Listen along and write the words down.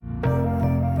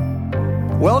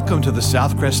Welcome to the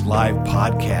Southcrest Live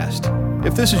podcast.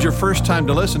 If this is your first time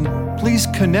to listen, please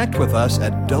connect with us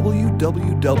at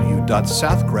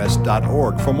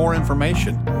www.southcrest.org for more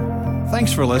information.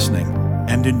 Thanks for listening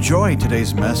and enjoy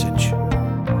today's message.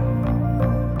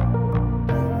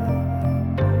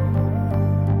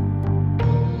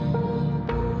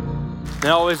 And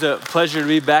always a pleasure to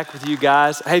be back with you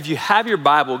guys. Hey, if you have your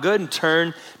Bible, go ahead and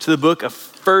turn to the book of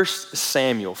 1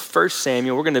 Samuel. 1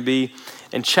 Samuel, we're going to be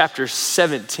in chapter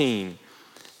 17.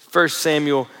 1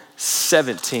 Samuel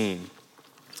 17.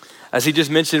 As he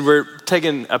just mentioned, we're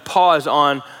taking a pause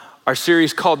on our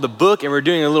series called The Book, and we're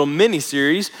doing a little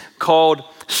mini-series called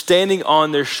Standing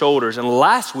on Their Shoulders. And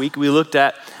last week, we looked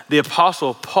at the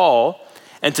Apostle Paul,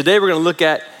 and today we're going to look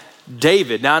at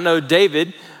David. Now, I know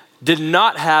David did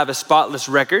not have a spotless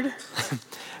record,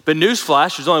 but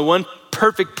newsflash, there's only one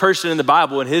perfect person in the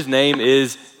Bible, and his name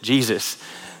is Jesus.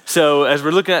 So as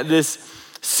we're looking at this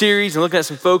series and looking at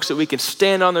some folks that we can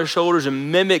stand on their shoulders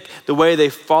and mimic the way they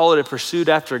followed and pursued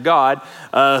after God,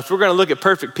 if we're gonna look at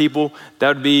perfect people, that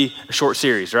would be a short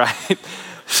series, right?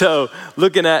 So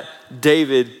looking at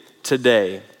David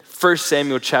today, 1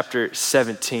 Samuel chapter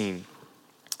 17.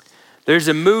 There's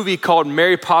a movie called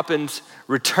Mary Poppins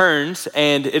Returns,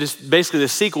 and it is basically the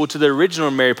sequel to the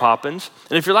original Mary Poppins.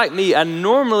 And if you're like me, I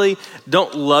normally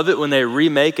don't love it when they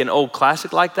remake an old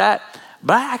classic like that,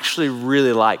 but I actually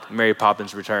really like Mary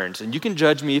Poppins Returns. And you can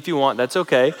judge me if you want, that's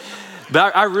okay.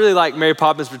 But I really like Mary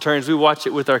Poppins Returns. We watch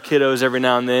it with our kiddos every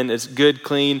now and then. It's good,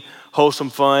 clean, wholesome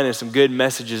fun, and some good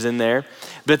messages in there.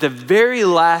 But at the very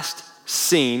last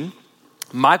scene,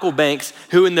 Michael Banks,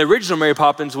 who in the original Mary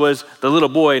Poppins was the little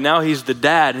boy, now he's the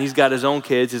dad and he's got his own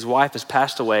kids. His wife has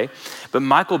passed away. But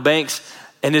Michael Banks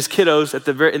and his kiddos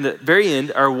in the very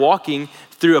end are walking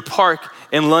through a park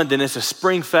in London. It's a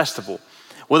spring festival.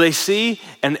 Well, they see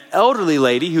an elderly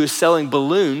lady who is selling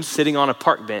balloons sitting on a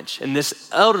park bench. And this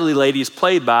elderly lady is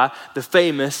played by the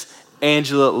famous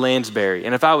Angela Lansbury.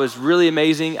 And if I was really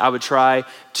amazing, I would try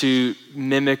to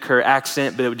mimic her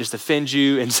accent, but it would just offend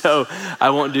you. And so I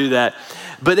won't do that.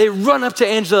 But they run up to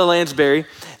Angela Lansbury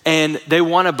and they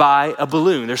want to buy a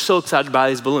balloon. They're so excited to buy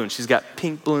these balloons. She's got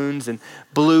pink balloons and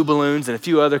blue balloons and a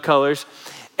few other colors.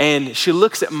 And she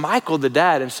looks at Michael, the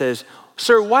dad, and says,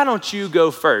 "Sir, why don't you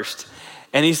go first?"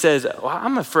 And he says, "Well,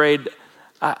 I'm afraid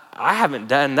I haven't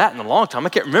done that in a long time. I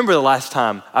can't remember the last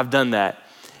time I've done that."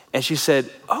 And she said,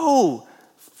 "Oh,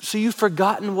 so you've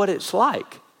forgotten what it's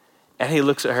like?" And he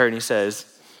looks at her and he says,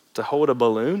 "To hold a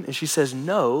balloon?" And she says,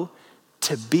 "No,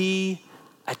 to be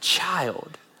a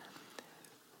child."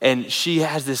 And she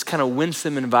has this kind of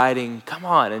winsome, inviting, "Come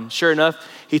on." And sure enough,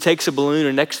 he takes a balloon,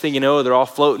 and next thing you know, they're all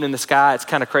floating in the sky. It's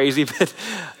kind of crazy, but it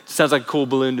sounds like a cool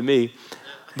balloon to me.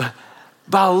 But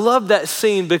I love that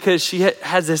scene because she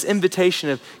has this invitation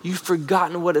of, you've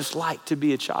forgotten what it's like to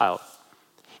be a child.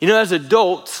 You know, as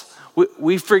adults,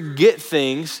 we forget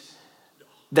things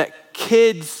that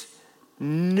kids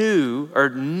knew or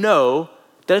know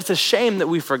that it's a shame that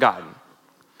we've forgotten.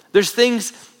 There's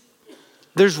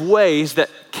ways that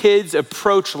kids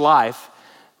approach life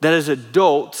that as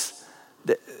adults,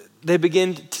 they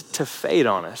begin to fade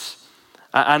on us.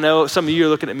 I know some of you are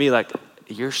looking at me like,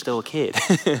 you're still a kid.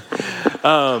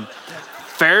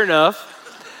 Fair enough.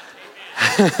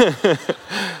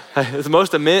 It's the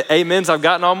most amens I've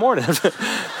gotten all morning.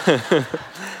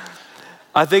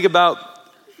 I think about,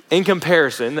 in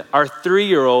comparison, our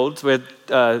 3-year-olds with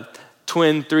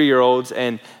twin 3-year-olds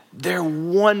and their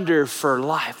wonder for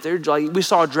life. They're like, we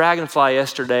saw a dragonfly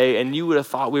yesterday and you would have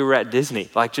thought we were at Disney.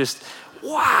 Like just,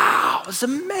 wow, it's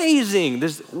amazing.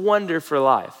 This wonder for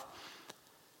life.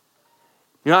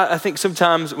 You know, I think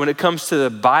sometimes when it comes to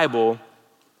the Bible,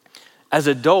 as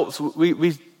adults,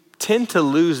 we tend to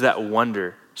lose that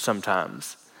wonder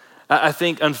sometimes. I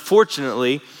think,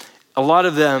 unfortunately, a lot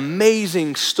of the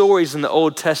amazing stories in the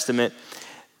Old Testament,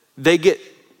 they get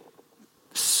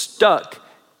stuck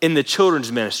in the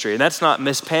children's ministry. And that's not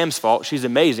Miss Pam's fault. She's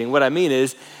amazing. What I mean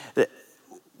is that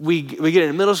we get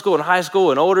in middle school and high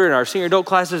school and older in our senior adult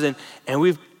classes, and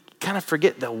we kind of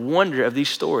forget the wonder of these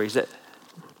stories, that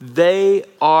they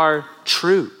are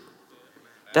true,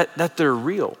 that they're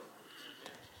real.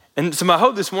 And so my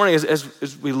hope this morning is,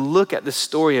 as we look at the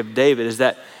story of David, is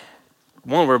that,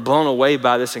 one, we're blown away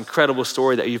by this incredible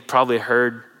story that you've probably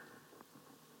heard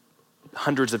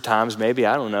hundreds of times, maybe,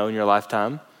 I don't know, in your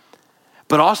lifetime.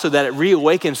 But also that it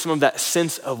reawakens some of that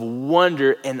sense of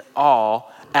wonder and awe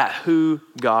at who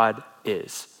God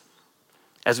is.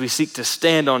 As we seek to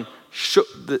stand on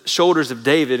the shoulders of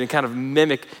David and kind of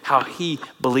mimic how he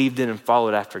believed in and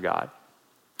followed after God.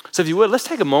 So if you would, let's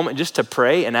take a moment just to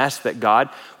pray and ask that God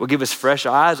will give us fresh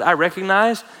eyes. I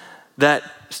recognize that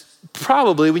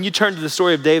probably when you turn to the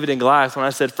story of David and Goliath, when I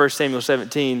said 1 Samuel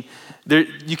 17,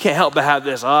 you can't help but have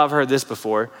this, I've heard this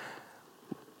before.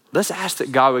 Let's ask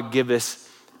that God would give us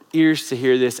ears to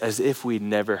hear this as if we'd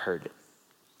never heard it.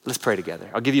 Let's pray together.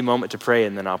 I'll give you a moment to pray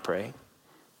and then I'll pray.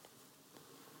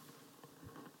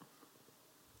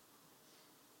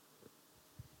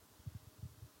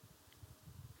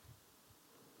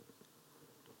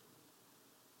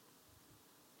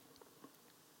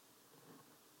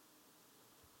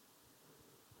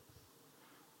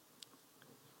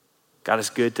 God,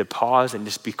 it's good to pause and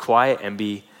just be quiet and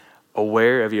be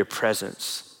aware of your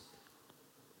presence.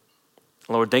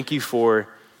 Lord, thank you for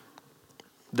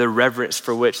the reverence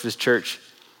for which this church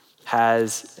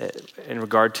has in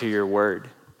regard to your word.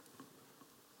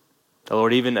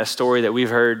 Lord, even a story that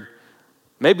we've heard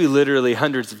maybe literally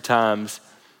hundreds of times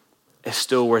is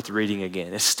still worth reading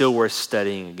again. It's still worth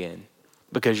studying again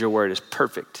because your word is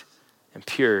perfect and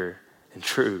pure and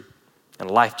true and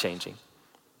life-changing.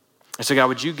 And so God,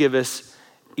 would you give us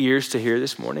ears to hear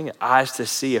this morning, eyes to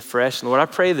see afresh? And Lord, I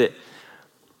pray that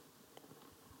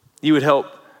you would help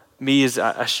me as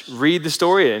I read the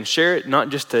story and share it, not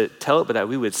just to tell it, but that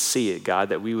we would see it, God,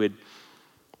 that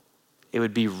it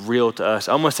would be real to us,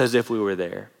 almost as if we were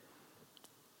there.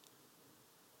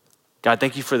 God,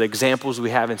 thank you for the examples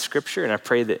we have in Scripture, and I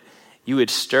pray that you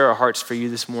would stir our hearts for you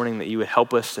this morning, that you would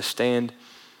help us to stand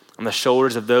on the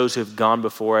shoulders of those who have gone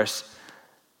before us.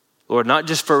 Lord, not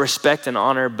just for respect and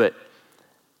honor, but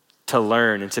to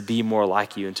learn and to be more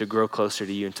like you and to grow closer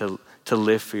to you and to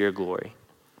live for your glory.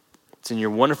 It's in your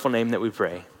wonderful name that we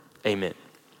pray. Amen.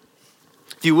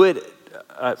 If you would,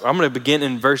 I'm going to begin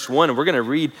in verse 1, and we're going to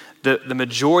read the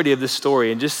majority of this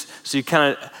story. And just so you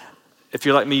kind of, if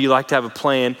you're like me, you like to have a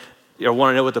plan, or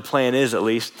want to know what the plan is at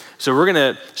least. So we're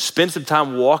going to spend some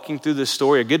time walking through this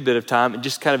story, a good bit of time, and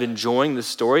just kind of enjoying the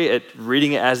story,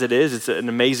 reading it as it is. It's an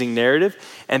amazing narrative.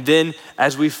 And then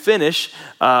as we finish,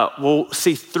 we'll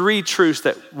see 3 truths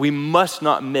that we must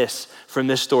not miss from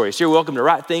this story. So you're welcome to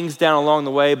write things down along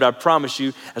the way, but I promise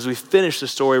you, as we finish the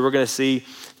story, we're going to see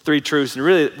 3 truths. And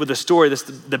really, with the story,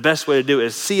 the best way to do it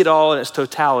is see it all in its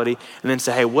totality and then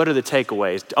say, hey, what are the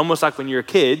takeaways? Almost like when you're a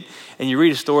kid and you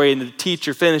read a story and the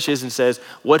teacher finishes and says,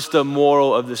 what's the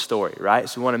moral of the story, right?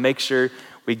 So we want to make sure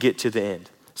we get to the end.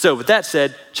 So with that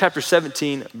said, chapter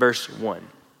 17, verse 1.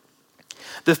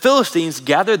 The Philistines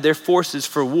gathered their forces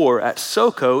for war at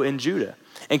Soko in Judah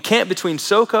and camped between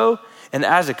Soko and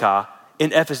Azekah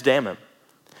in Ephes-dammim.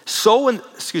 Saul and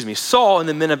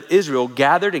the men of Israel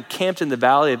gathered and camped in the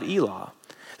valley of Elah.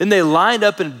 Then they lined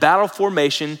up in battle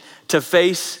formation to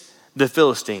face the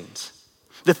Philistines.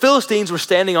 The Philistines were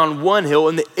standing on one hill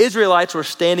and the Israelites were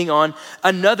standing on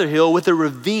another hill with a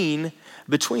ravine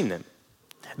between them.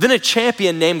 Then a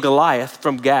champion named Goliath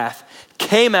from Gath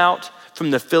came out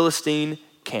from the Philistine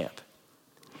camp.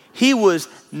 He was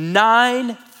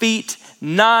 9 feet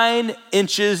 9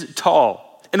 inches tall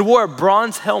and wore a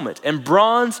bronze helmet and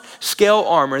bronze scale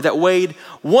armor that weighed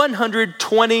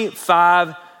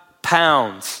 125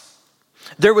 pounds.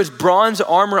 There was bronze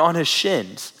armor on his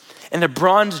shins, and a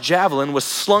bronze javelin was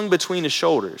slung between his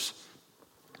shoulders.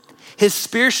 His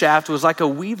spear shaft was like a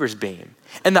weaver's beam,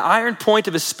 and the iron point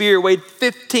of his spear weighed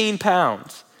 15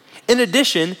 pounds. In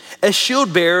addition, a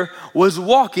shield bearer was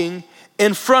walking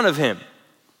in front of him.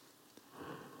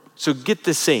 So get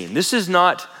the scene. This is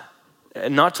not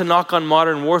to knock on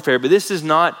modern warfare, but this is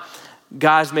not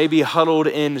guys maybe huddled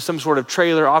in some sort of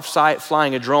trailer offsite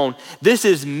flying a drone. This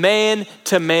is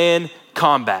man-to-man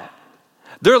combat.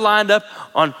 They're lined up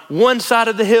on one side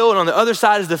of the hill and on the other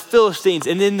side is the Philistines.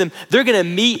 And in they're gonna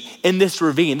meet in this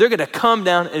ravine. They're gonna come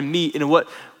down and meet in what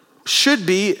should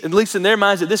be, at least in their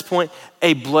minds at this point,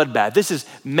 a bloodbath. This is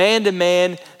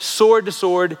man-to-man, sword to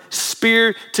sword,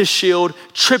 spear to shield,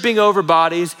 tripping over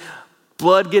bodies,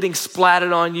 blood getting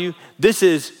splattered on you. This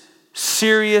is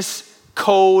serious,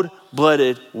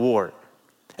 cold-blooded war.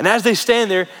 And as they stand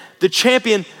there, the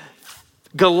champion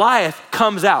Goliath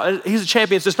comes out. He's a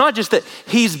champion. So it's not just that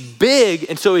he's big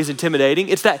and so he's intimidating.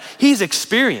 It's that he's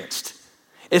experienced.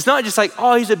 It's not just like,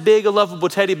 oh, he's a big, lovable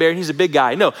teddy bear and he's a big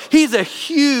guy. No, he's a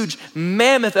huge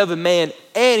mammoth of a man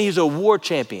and he's a war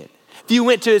champion. If you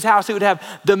went to his house, he would have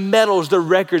the medals, the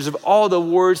records of all the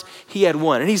wars he had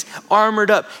won. And he's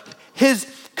armored up. His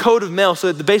coat of mail,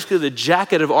 so basically the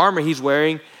jacket of armor he's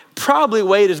wearing, probably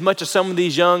weighed as much as some of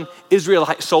these young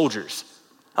Israelite soldiers.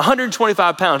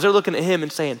 125 pounds. They're looking at him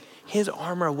and saying, his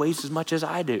armor weighs as much as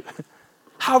I do.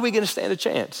 How are we going to stand a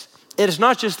chance? And it's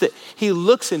not just that he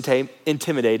looks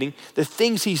intimidating. The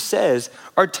things he says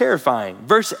are terrifying.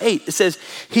 Verse 8, it says,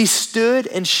 he stood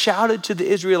and shouted to the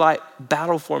Israelite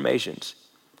battle formations.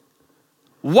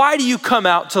 why do you come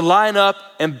out to line up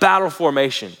in battle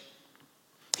formation?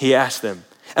 He asked them,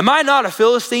 am I not a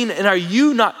Philistine, and are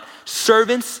you not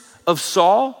servants of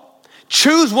Saul?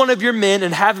 Choose one of your men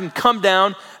and have him come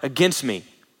down against me.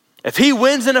 If he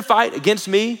wins in a fight against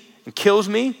me and kills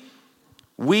me,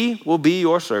 we will be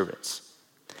your servants.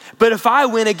 But if I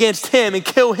win against him and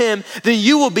kill him, then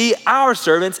you will be our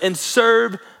servants and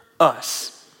serve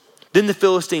us. Then the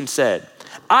Philistine said,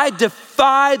 I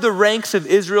defy the ranks of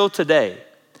Israel today.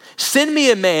 Send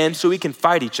me a man so we can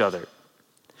fight each other.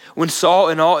 When Saul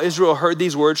and all Israel heard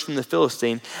these words from the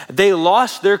Philistine, they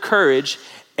lost their courage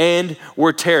and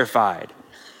were terrified.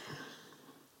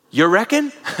 You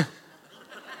reckon?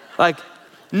 Like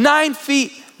 9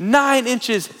 feet, 9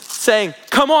 inches saying,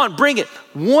 come on, bring it.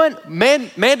 One man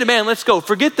to man, let's go.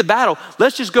 Forget the battle.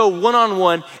 Let's just go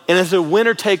one-on-one, and it's a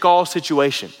winner-take-all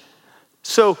situation.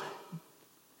 So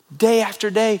day after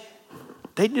day,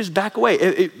 they just back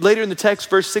away. Later in the text,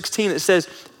 verse 16, it says,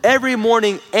 every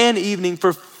morning and evening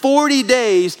for 40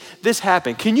 days, this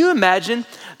happened. Can you imagine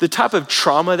the type of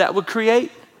trauma that would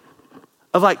create?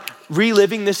 Of like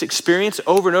reliving this experience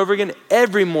over and over again.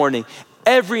 Every morning,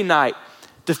 every night,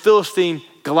 the Philistine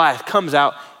Goliath comes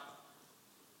out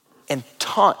and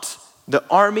taunts the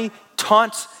army,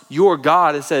 taunts your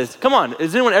God and says, come on,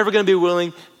 is anyone ever going to be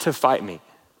willing to fight me?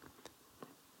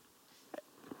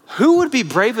 Who would be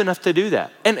brave enough to do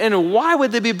that? And why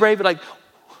would they be brave? Like,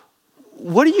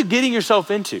 what are you getting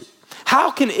yourself into? How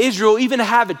can Israel even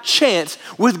have a chance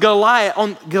with Goliath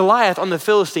on the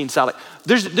Philistine side? Like,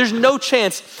 there's no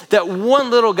chance that one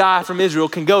little guy from Israel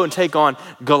can go and take on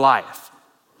Goliath.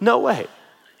 No way.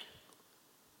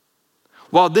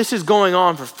 While this is going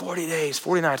on for 40 days,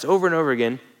 40 nights, over and over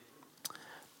again,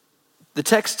 the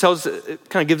text tells, it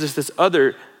kind of gives us this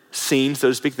other scene, so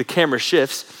to speak. The camera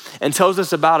shifts and tells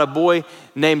us about a boy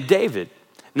named David.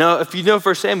 Now, if you know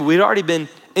 1 Samuel, we'd already been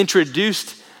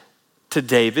introduced to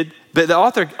David, but the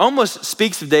author almost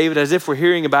speaks of David as if we're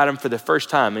hearing about him for the first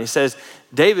time. And he says,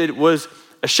 David was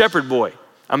a shepherd boy.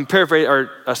 I'm paraphrasing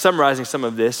or summarizing some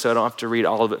of this, so I don't have to read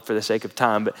all of it for the sake of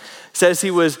time, but it says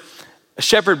he was a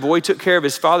shepherd boy, took care of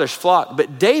his father's flock,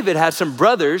 but David had some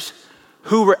brothers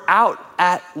who were out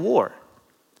at war.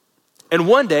 And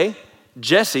one day,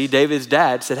 Jesse, David's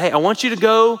dad, said, hey, I want you to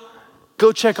go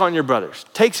check on your brothers.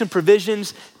 Take some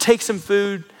provisions, take some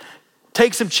food,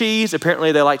 take some cheese.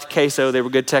 Apparently they liked queso, they were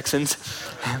good Texans.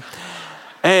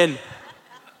 And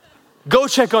go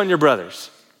check on your brothers.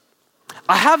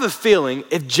 I have a feeling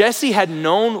if Jesse had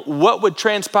known what would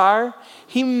transpire,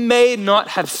 he may not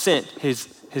have sent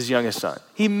his youngest son.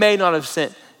 He may not have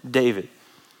sent David.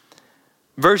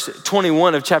 Verse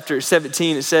 21 of chapter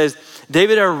 17, it says,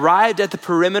 David arrived at the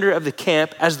perimeter of the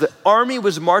camp as the army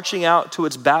was marching out to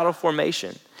its battle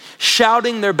formation,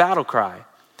 shouting their battle cry.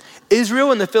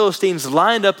 Israel and the Philistines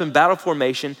lined up in battle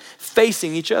formation,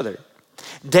 facing each other.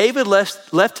 David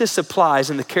left his supplies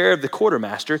in the care of the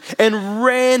quartermaster and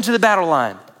ran to the battle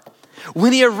line.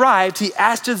 When he arrived, he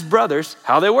asked his brothers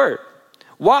how they were.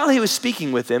 While he was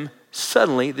speaking with them,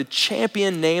 suddenly the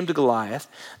champion named Goliath,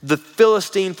 the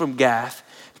Philistine from Gath,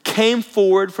 came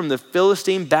forward from the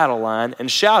Philistine battle line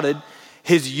and shouted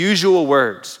his usual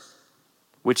words,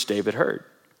 which David heard.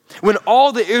 When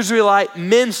all the Israelite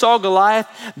men saw Goliath,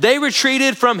 they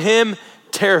retreated from him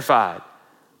terrified.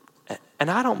 And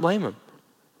I don't blame them.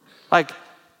 Like,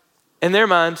 in their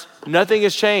minds, nothing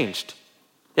has changed.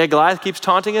 Yeah, Goliath keeps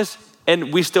taunting us,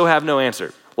 and we still have no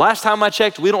answer. Last time I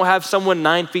checked, we don't have someone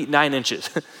 9 feet 9 inches.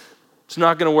 It's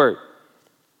not going to work.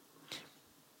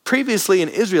 Previously, an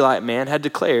Israelite man had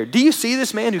declared, do you see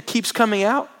this man who keeps coming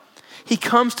out? He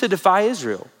comes to defy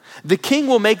Israel. The king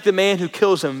will make the man who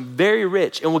kills him very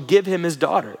rich and will give him his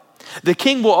daughter. The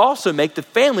king will also make the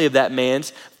family of that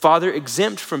man's father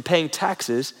exempt from paying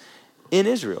taxes in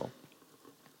Israel.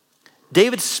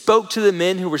 David spoke to the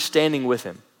men who were standing with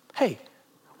him. Hey,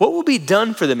 what will be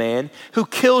done for the man who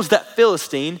kills that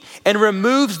Philistine and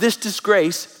removes this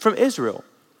disgrace from Israel?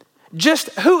 Just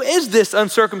who is this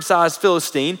uncircumcised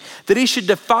Philistine that he should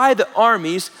defy the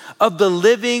armies of the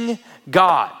living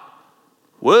God?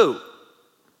 Whoa.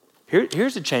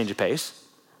 Here's a change of pace.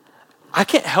 I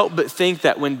can't help but think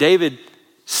that when David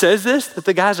says this, that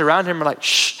the guys around him are like,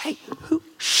 shh, hey, who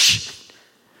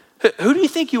do you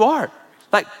think you are?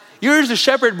 Like, you're just a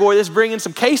shepherd boy that's bringing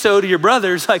some queso to your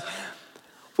brothers. Like,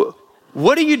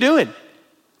 what are you doing?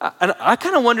 And I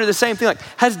kind of wonder the same thing.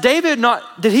 Like,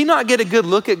 did he not get a good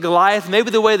look at Goliath?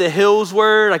 Maybe the way the hills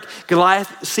were, like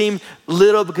Goliath seemed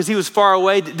little because he was far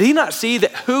away. Did he not see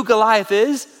that who Goliath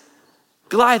is?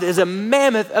 Goliath is a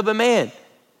mammoth of a man.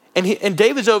 And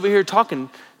David's over here talking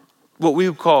what we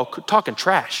would call talking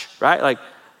trash, right? Like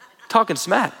talking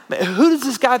smack. Man, who does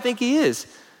this guy think he is?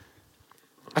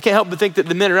 I can't help but think that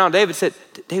the men around David said,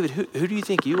 David, who do you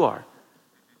think you are?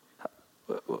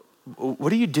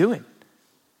 What are you doing?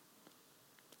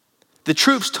 The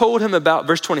troops told him about,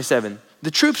 verse 27,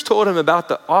 the troops told him about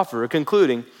the offer,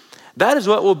 concluding, that is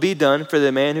what will be done for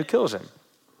the man who kills him.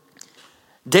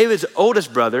 David's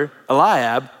oldest brother,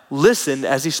 Eliab, listened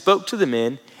as he spoke to the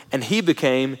men, and he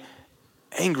became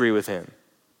angry with him.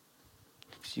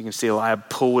 So you can see Eliab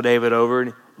pull David over.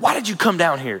 And, why did you come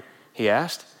down here? He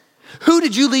asked. Who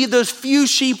did you leave those few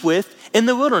sheep with in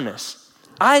the wilderness?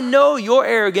 I know your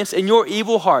arrogance and your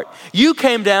evil heart. You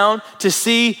came down to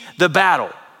see the battle.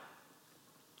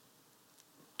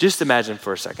 Just imagine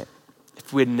for a second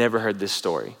if we had never heard this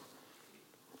story.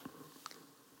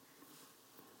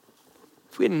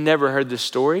 If we had never heard this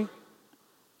story,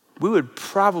 we would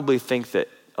probably think that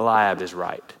Eliab is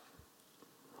right.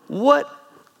 What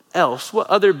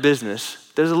other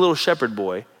business does a little shepherd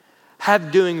boy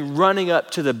have doing running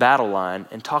up to the battle line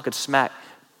and talking smack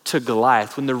to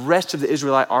Goliath when the rest of the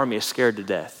Israelite army is scared to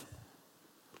death?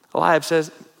 Eliab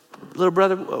says, little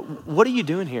brother, what are you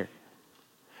doing here?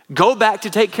 Go back to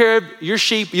take care of your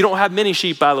sheep. You don't have many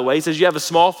sheep, by the way. He says you have a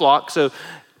small flock, so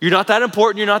you're not that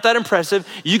important. You're not that impressive.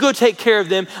 You go take care of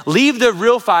them. Leave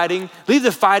the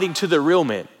fighting to the real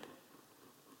men.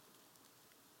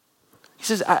 He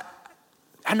says,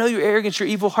 I know your arrogance, your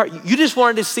evil heart. You just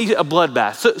wanted to see a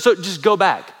bloodbath. So just go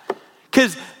back.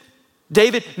 Because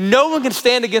David, no one can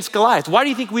stand against Goliath. Why do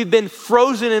you think we've been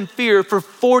frozen in fear for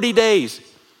 40 days?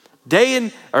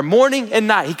 Morning and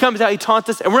night. He comes out, he taunts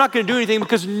us, and we're not going to do anything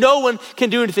because no one can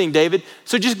do anything, David.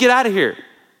 So just get out of here.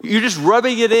 You're just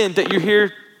rubbing it in that you're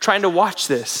here trying to watch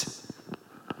this.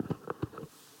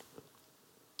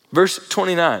 Verse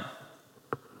 29.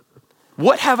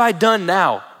 What have I done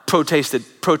now?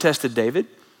 Protested David.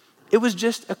 It was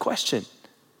just a question.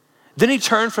 Then he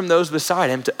turned from those beside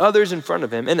him to others in front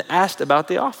of him and asked about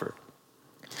the offer.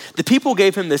 The people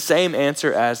gave him the same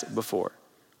answer as before.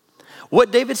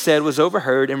 What David said was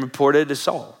overheard and reported to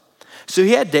Saul. So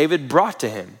he had David brought to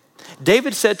him.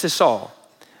 David said to Saul,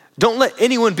 don't let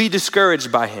anyone be discouraged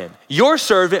by him. Your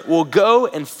servant will go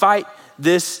and fight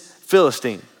this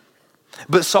Philistine.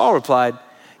 But Saul replied,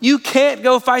 you can't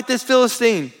go fight this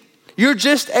Philistine. You're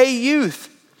just a youth.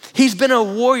 He's been a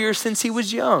warrior since he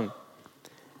was young.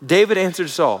 David answered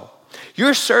Saul,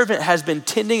 your servant has been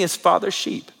tending his father's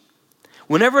sheep.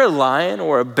 Whenever a lion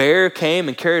or a bear came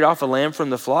and carried off a lamb from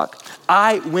the flock,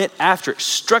 I went after it,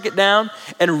 struck it down,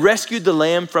 and rescued the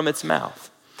lamb from its mouth.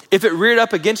 If it reared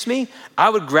up against me, I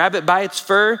would grab it by its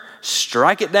fur,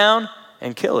 strike it down,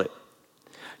 and kill it.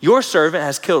 Your servant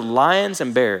has killed lions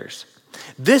and bears.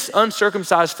 This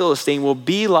uncircumcised Philistine will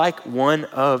be like one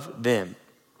of them,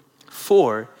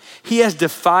 for he has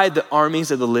defied the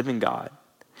armies of the living God.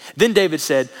 Then David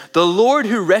said, the Lord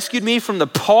who rescued me from the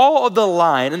paw of the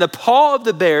lion and the paw of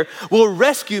the bear will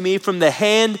rescue me from the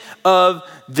hand of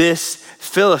this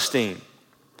Philistine.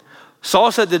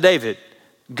 Saul said to David,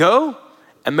 go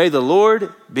and may the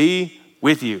Lord be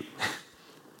with you.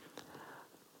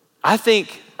 I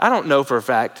don't know for a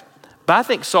fact, but I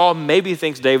think Saul maybe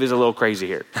thinks David's a little crazy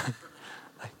here.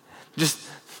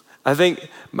 I think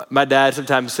my dad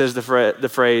sometimes says the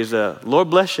phrase,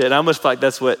 Lord bless you. And I almost feel like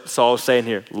that's what Saul's saying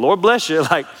here. Lord bless you.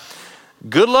 Like,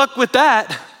 good luck with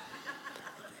that.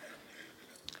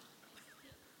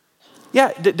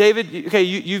 Yeah, David, okay,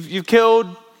 you've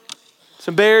killed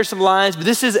some bears, some lions, but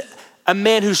this is a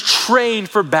man who's trained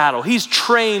for battle. He's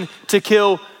trained to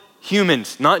kill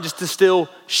humans, not just to steal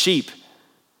sheep.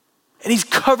 And he's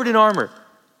covered in armor.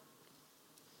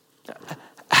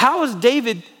 How is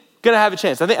David going to have a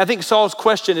chance? I think Saul's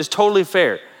question is totally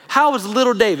fair. How is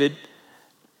little David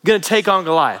going to take on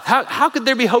Goliath? How could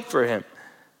there be hope for him?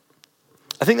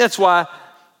 I think that's why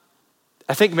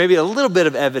I think maybe a little bit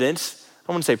of evidence,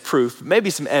 I wouldn't say proof, but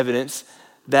maybe some evidence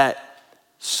that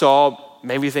Saul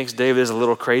maybe thinks David is a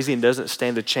little crazy and doesn't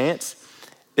stand a chance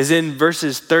is in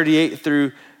verses 38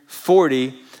 through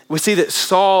 40. We see that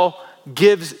Saul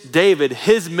gives David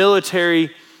his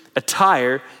military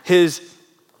attire, his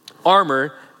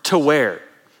armor to wear.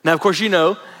 Now, of course, you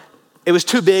know, it was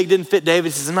too big, didn't fit David.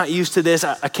 He says, I'm not used to this.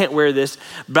 I can't wear this.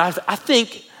 But I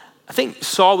think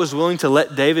Saul was willing to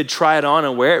let David try it on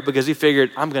and wear it because he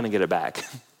figured, I'm going to get it back.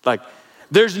 Like,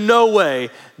 there's no way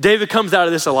David comes out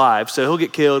of this alive, so he'll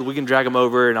get killed. We can drag him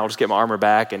over and I'll just get my armor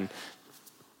back and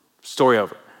story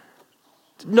over.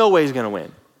 No way he's going to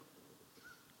win.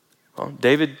 Well,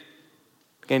 David,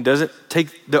 again, doesn't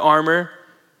take the armor,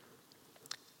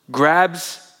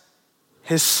 grabs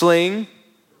his sling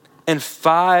and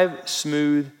 5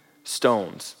 smooth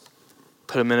stones,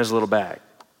 put them in his little bag.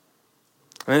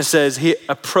 And it says he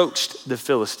approached the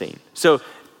Philistine. So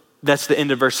that's the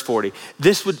end of verse 40.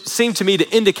 This would seem to me to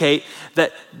indicate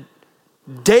that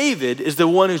David is the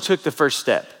one who took the first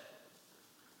step.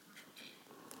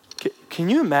 Can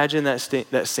you imagine that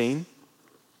scene?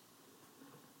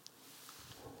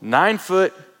 9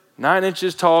 foot, 9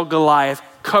 inches tall Goliath,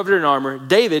 covered in armor.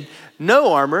 David,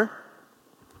 no armor,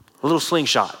 a little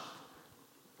slingshot.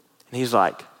 And he's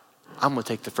like, I'm gonna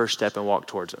take the first step and walk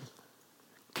towards him.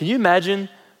 Can you imagine,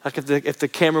 like if the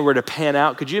camera were to pan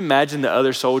out, could you imagine the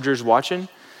other soldiers watching?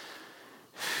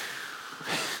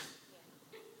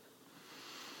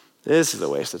 This is a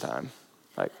waste of time.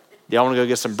 Like, y'all wanna go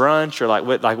get some brunch or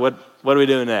what are we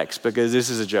doing next? Because this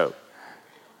is a joke.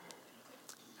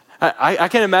 I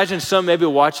can imagine some maybe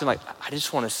watching like, I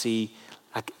just wanna see,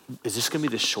 like, is this gonna be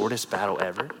the shortest battle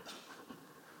ever?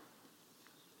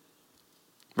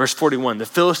 Verse 41, the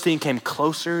Philistine came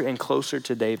closer and closer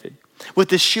to David with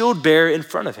the shield bearer in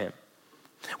front of him.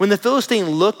 When the Philistine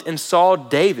looked and saw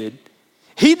David,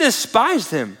 he despised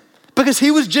him because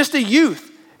he was just a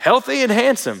youth, healthy and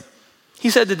handsome. He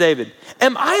said to David,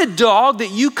 am I a dog that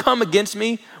you come against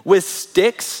me with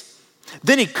sticks?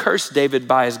 Then he cursed David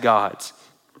by his gods.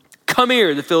 Come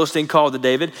here, the Philistine called to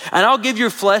David, and I'll give your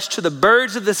flesh to the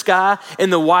birds of the sky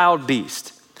and the wild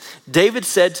beast. David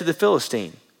said to the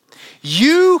Philistine,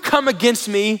 you come against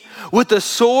me with a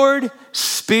sword,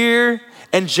 spear,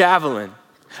 and javelin,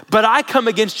 but I come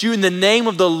against you in the name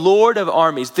of the Lord of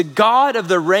armies, the God of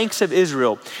the ranks of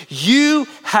Israel. You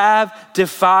have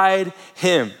defied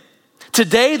him.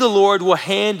 Today the Lord will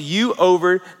hand you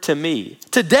over to me.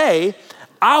 Today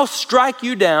I'll strike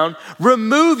you down,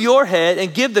 remove your head,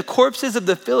 and give the corpses of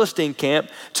the Philistine camp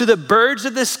to the birds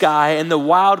of the sky and the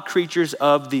wild creatures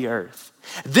of the earth.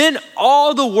 Then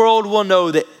all the world will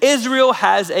know that Israel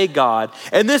has a God,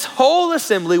 and this whole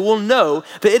assembly will know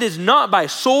that it is not by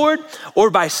sword or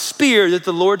by spear that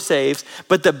the Lord saves,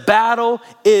 but the battle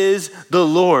is the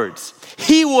Lord's.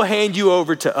 He will hand you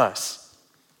over to us.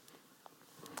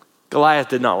 Goliath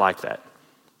did not like that.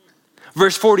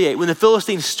 Verse 48, when the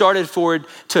Philistines started forward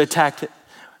to attack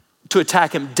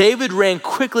him, David ran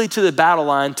quickly to the battle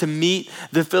line to meet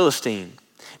the Philistine.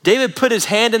 David put his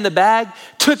hand in the bag,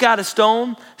 took out a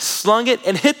stone, slung it,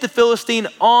 and hit the Philistine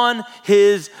on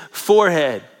his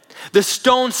forehead. The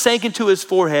stone sank into his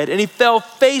forehead, and he fell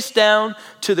face down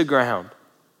to the ground.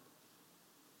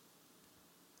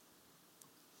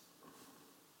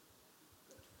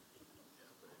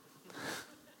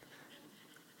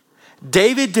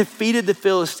 David defeated the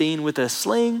Philistine with a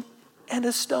sling and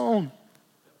a stone.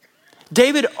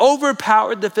 David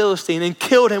overpowered the Philistine and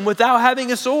killed him without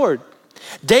having a sword.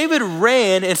 David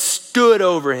ran and stood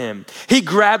over him. He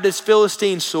grabbed his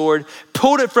Philistine sword,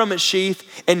 pulled it from its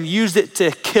sheath, and used it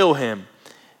to kill him.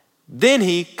 Then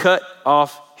he cut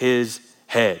off his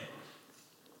head.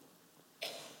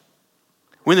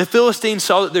 When the Philistines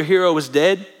saw that their hero was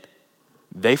dead,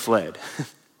 they fled.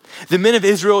 The men of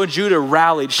Israel and Judah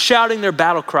rallied, shouting their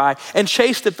battle cry, and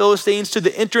chased the Philistines to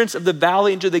the entrance of the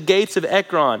valley and to the gates of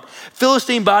Ekron.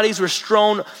 Philistine bodies were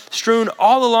strewn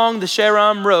all along the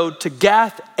Shaaraim road to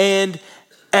Gath and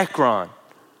Ekron.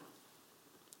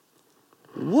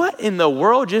 What in the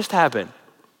world just happened?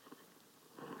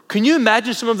 Can you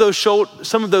imagine some of those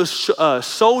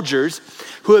soldiers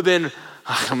who have been,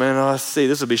 let's see,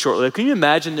 this will be short-lived. Can you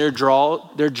imagine their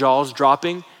jaws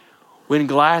dropping when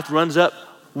Goliath runs up?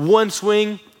 One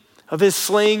swing of his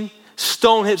sling,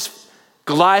 stone hits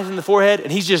Goliath in the forehead,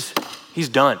 and he's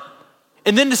done.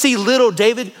 And then to see little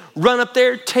David run up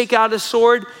there, take out his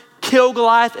sword, kill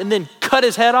Goliath, and then cut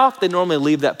his head off. They normally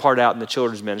leave that part out in the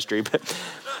children's ministry, but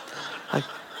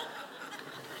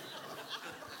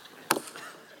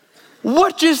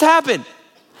what just happened?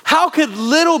 How could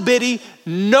little bitty,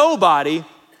 nobody,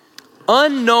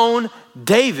 unknown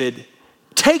David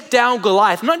take down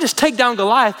Goliath? Not just take down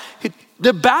Goliath,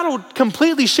 the battle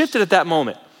completely shifted at that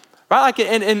moment, right? Like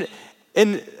in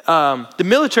the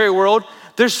military world,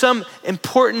 there's some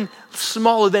important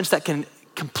small events that can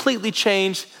completely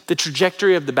change the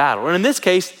trajectory of the battle. And in this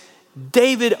case,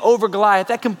 David over Goliath,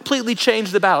 that completely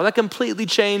changed the battle. That completely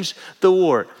changed the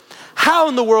war. How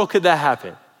in the world could that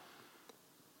happen?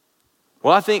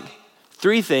 Well, I think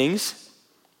 3 things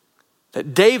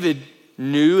that David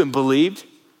knew and believed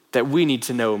that we need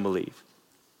to know and believe.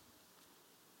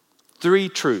 3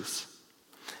 truths.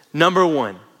 Number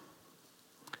 1,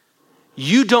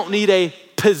 you don't need a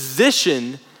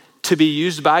position to be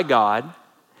used by God.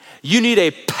 You need a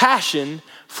passion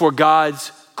for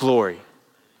God's glory.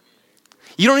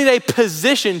 You don't need a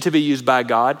position to be used by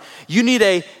God. You need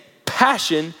a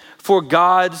passion for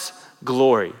God's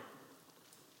glory.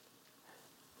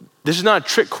 This is not a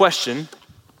trick question.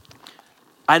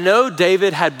 I know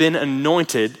David had been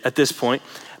anointed at this point,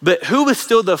 but who was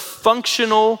still the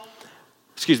positional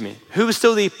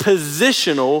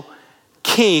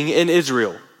king in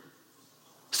Israel?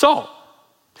 Saul.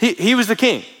 He was the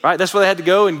king, right? That's where they had to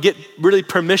go and get really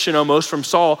permission almost from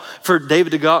Saul for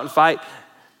David to go out and fight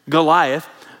Goliath.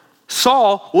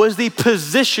 Saul was the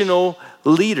positional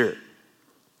leader.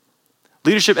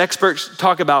 Leadership experts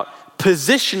talk about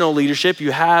positional leadership.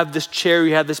 You have this chair,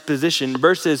 you have this position,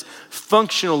 versus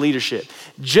functional leadership.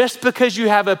 Just because you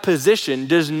have a position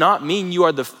does not mean you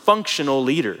are the functional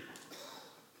leader.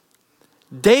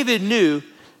 David knew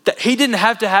that he didn't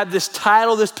have to have this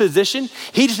title, this position.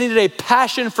 He just needed a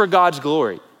passion for God's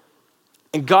glory.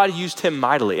 And God used him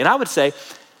mightily. And I would say,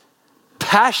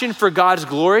 passion for God's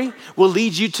glory will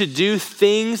lead you to do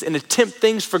things and attempt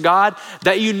things for God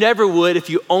that you never would if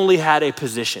you only had a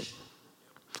position.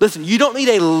 Listen, you don't need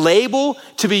a label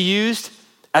to be used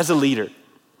as a leader.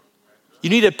 You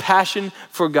need a passion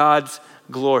for God's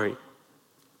glory.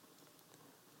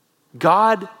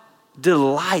 God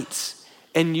delights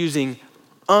in using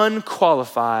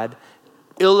unqualified,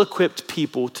 ill-equipped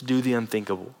people to do the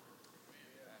unthinkable.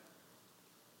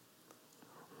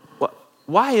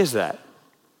 Why is that?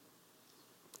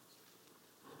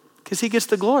 Because he gets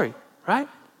the glory, right?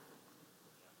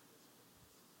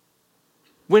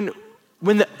 When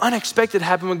the unexpected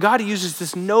happened, when God uses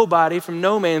this nobody from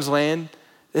no man's land,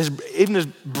 even his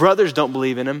brothers don't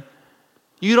believe in him,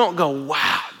 you don't go,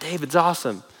 wow, David's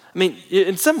awesome. I mean,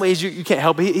 in some ways you can't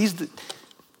help it. He's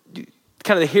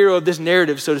kind of the hero of this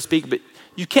narrative, so to speak, but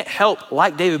you can't help,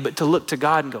 like David, but to look to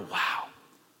God and go, wow.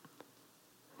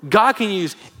 God can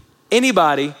use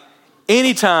anybody,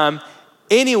 anytime,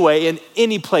 anyway, in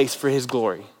any place for his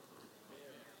glory.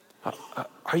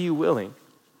 Are you willing?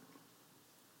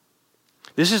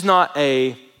 This is not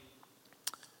to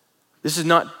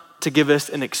give us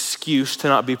an excuse to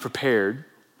not be prepared.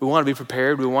 We want to be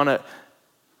prepared. We want to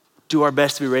do our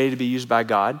best to be ready to be used by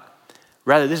God.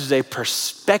 Rather, this is a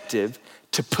perspective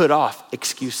to put off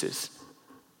excuses.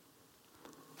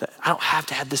 That I don't have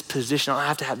to have this position. I don't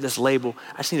have to have this label.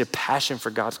 I just need a passion for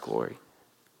God's glory.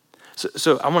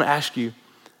 So I want to ask you,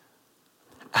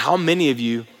 how many of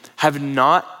you have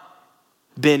not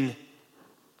been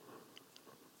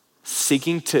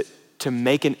seeking to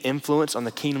make an influence on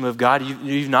the kingdom of God?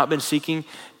 You've not been seeking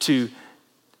to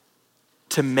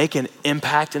make an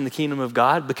impact in the kingdom of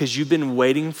God because you've been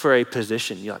waiting for a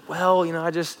position. You're like, well,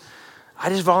 I just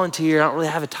volunteer. I don't really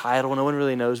have a title. No one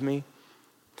really knows me.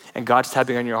 And God's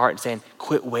tapping on your heart and saying,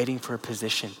 quit waiting for a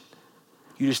position.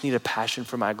 You just need a passion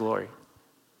for my glory.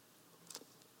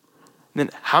 And then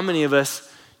how many of us,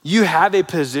 you have a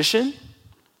position?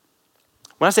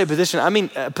 When I say position, I mean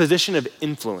a position of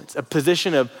influence, a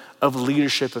position of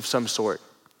leadership of some sort.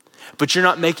 But you're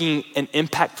not making an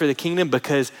impact for the kingdom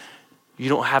because you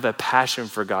don't have a passion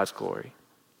for God's glory.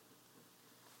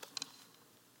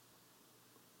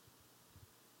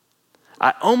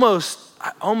 I almost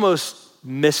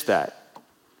missed that.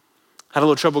 I had a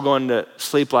little trouble going to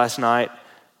sleep last night.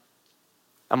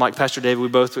 I'm like Pastor David, we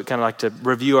both kind of like to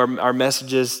review our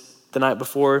messages the night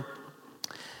before.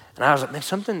 And I was like, man,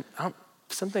 something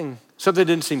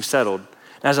didn't seem settled.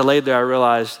 And as I laid there, I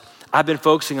realized I've been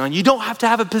focusing on, you don't have to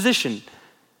have a position.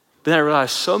 But then I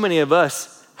realized so many of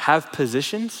us have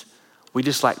positions, we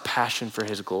just lack passion for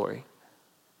his glory.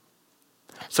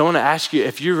 So I want to ask you,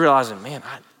 if you're realizing, man,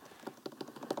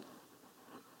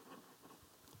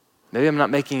 maybe I'm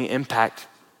not making an impact,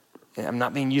 and I'm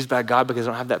not being used by God because I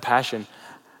don't have that passion.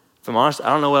 If I'm honest, I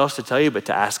don't know what else to tell you but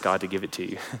to ask God to give it to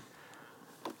you.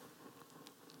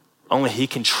 Only he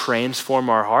can transform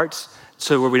our hearts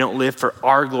so where we don't live for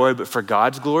our glory but for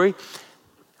God's glory.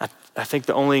 I think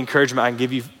the only encouragement I can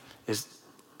give you is,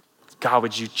 God,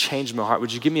 would you change my heart?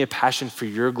 Would you give me a passion for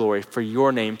your glory, for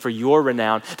your name, for your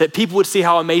renown, that people would see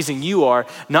how amazing you are,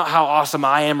 not how awesome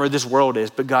I am or this world is.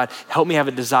 But God, help me have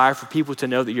a desire for people to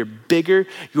know that you're bigger,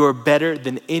 you're better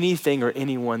than anything or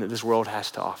anyone that this world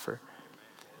has to offer.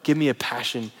 Give me a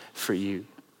passion for you.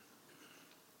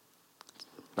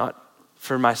 Not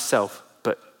for myself,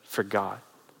 but for God.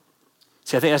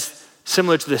 See, I think that's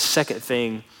similar to the second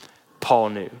thing Paul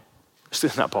knew.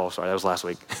 Not Paul, sorry, that was last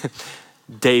week.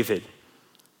 David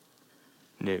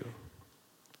knew.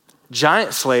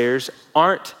 Giant slayers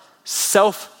aren't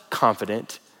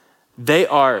self-confident, they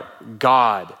are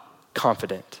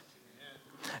God-confident.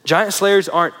 Giant slayers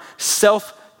aren't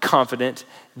self-confident,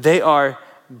 they are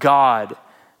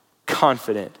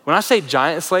God-confident. When I say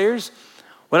giant slayers,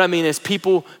 what I mean is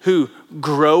people who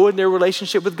grow in their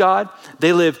relationship with God,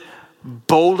 they live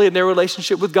boldly in their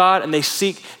relationship with God, and they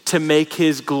seek to make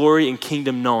his glory and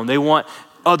kingdom known. They want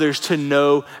others to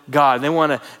know God. They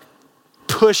want to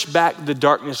push back the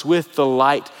darkness with the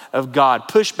light of God.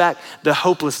 Push back the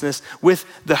hopelessness with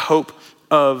the hope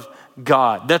of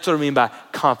God. That's what I mean by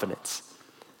confidence.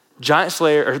 Giant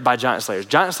slayers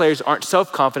aren't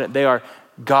self-confident, they are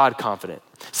God confident.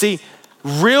 See,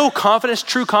 real confidence,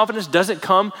 true confidence doesn't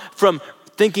come from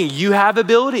thinking you have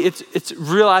ability. It's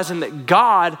realizing that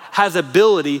God has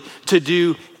ability to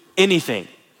do anything.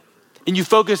 And you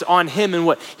focus on him and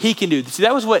what he can do. See,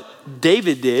 that was what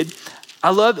David did.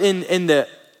 I love in the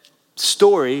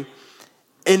story,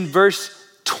 in verse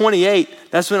 28,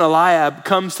 that's when Eliab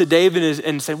comes to David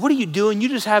and said, what are you doing? You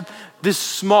just have this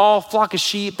small flock of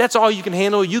sheep. That's all you can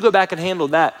handle. You go back and handle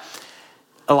that.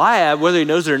 Eliab, whether he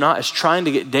knows it or not, is trying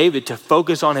to get David to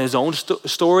focus on his own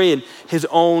story and his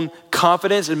own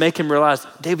confidence and make him realize,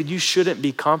 David, you shouldn't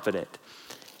be confident.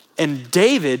 And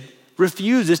David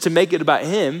refuses to make it about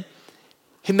him.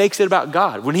 He makes it about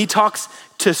God. When he talks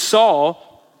to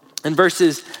Saul in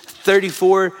verses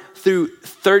 34 through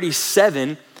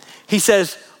 37, he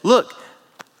says, look,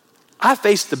 I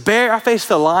faced the bear, I faced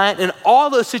the lion, in all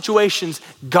those situations,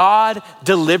 God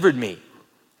delivered me.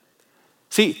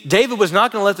 See, David was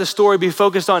not going to let the story be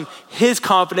focused on his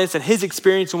confidence and his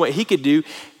experience and what he could do.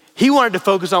 He wanted to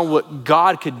focus on what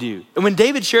God could do. And when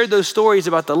David shared those stories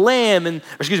about the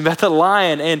about the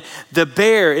lion and the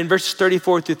bear in verses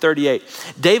 34 through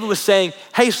 38, David was saying,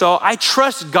 hey, Saul, I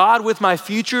trust God with my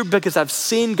future because I've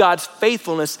seen God's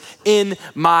faithfulness in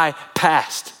my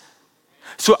past.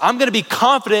 So I'm going to be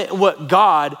confident in what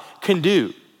God can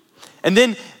do. And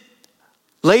then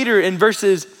later in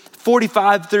verses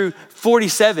 45 through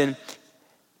 47,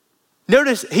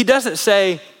 notice he doesn't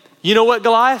say, you know what,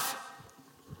 Goliath?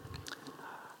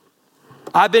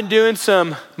 I've been doing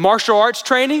some martial arts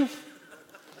training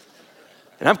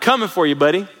and I'm coming for you,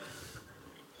 buddy.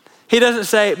 He doesn't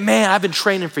say, man, I've been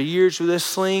training for years with this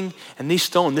sling and these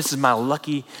stones. This is my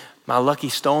lucky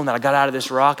stone that I got out of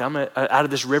this rock. Out of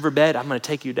this riverbed. I'm going to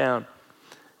take you down.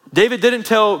 David didn't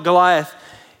tell Goliath,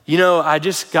 I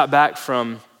just got back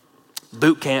from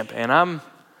boot camp and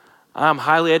I'm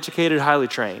highly educated, highly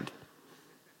trained.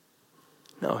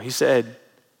 No, he said,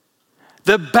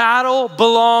 the battle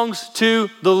belongs to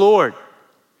the Lord.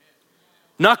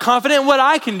 Not confident in what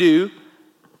I can do.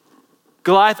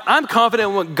 Goliath, I'm confident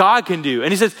in what God can do.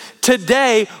 And he says,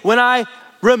 today, when I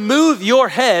remove your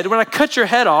head, when I cut your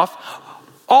head off,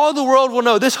 all the world will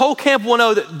know, this whole camp will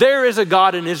know that there is a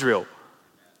God in Israel.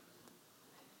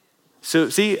 So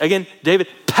see, again, David,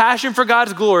 passion for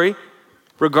God's glory,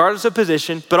 regardless of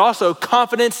position, but also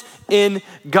confidence in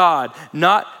God,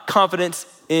 not confidence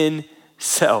in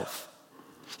self.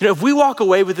 If we walk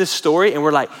away with this story and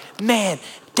we're like, man,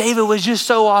 David was just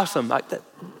so awesome. Like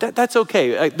that's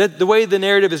okay. Like the way the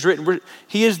narrative is written,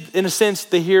 he is, in a sense,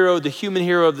 the hero, the human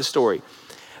hero of the story.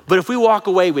 But if we walk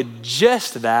away with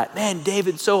just that, man,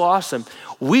 David's so awesome,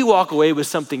 we walk away with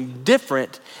something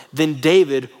different than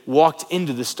David walked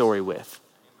into the story with.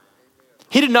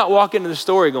 He did not walk into the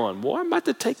story going, boy, I'm about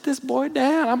to take this boy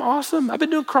down. I'm awesome. I've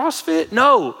been doing CrossFit.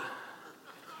 No.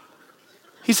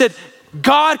 He said,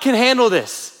 God can handle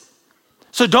this.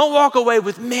 So don't walk away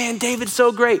with, man, David's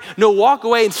so great. No, walk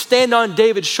away and stand on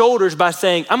David's shoulders by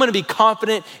saying, I'm going to be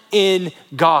confident in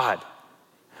God.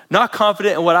 Not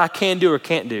confident in what I can do or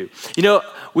can't do.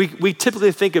 We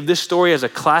typically think of this story as a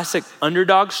classic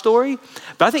underdog story,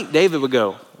 but I think David would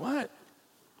go, what?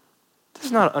 This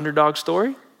is not an underdog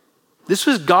story. This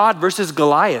was God versus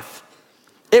Goliath.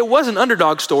 It was an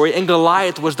underdog story and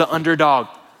Goliath was the underdog.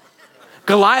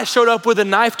 Goliath showed up with a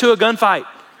knife to a gunfight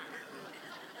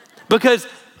because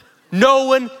no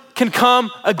one can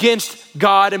come against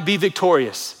God and be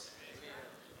victorious.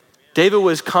 David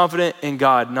was confident in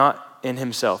God, not in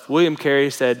himself. William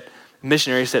Carey said,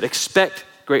 missionary said, expect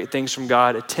great things from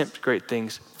God, attempt great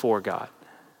things for God.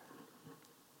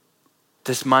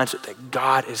 This mindset that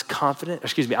God is confident,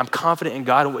 I'm confident in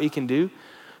God and what he can do,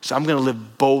 so I'm going to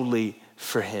live boldly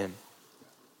for him.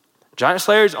 Giant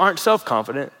slayers aren't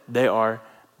self-confident, they are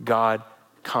God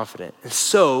confident. And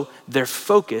so their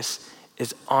focus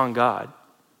is on God.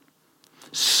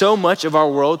 So much of our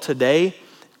world today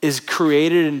is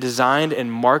created and designed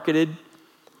and marketed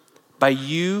by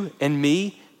you and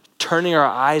me turning our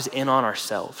eyes in on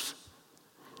ourselves.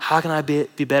 How can I be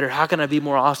better? How can I be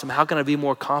more awesome? How can I be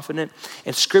more confident?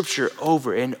 And scripture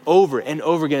over and over and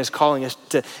over again is calling us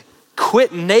to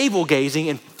quit navel gazing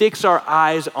and fix our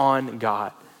eyes on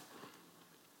God.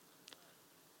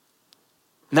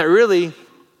 And that really,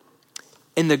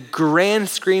 in the grand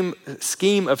scheme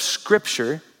of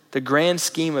scripture, points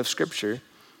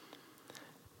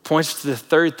points to the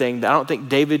third thing that I don't think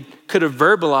David could have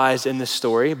verbalized in this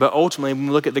story, but ultimately when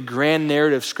we look at the grand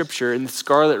narrative of Scripture and the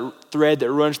scarlet thread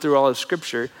that runs through all of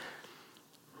Scripture,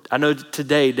 I know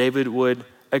today David would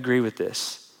agree with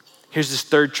this. Here's this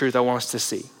third truth I want us to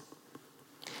see.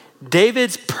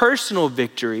 David's personal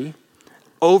victory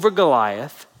over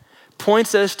Goliath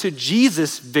points us to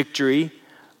Jesus' victory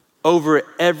over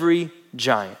every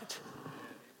giant.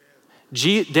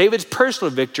 David's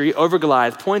personal victory over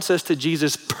Goliath points us to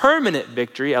Jesus' permanent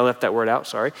victory. I left that word out,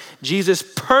 sorry. Jesus'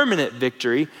 permanent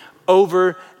victory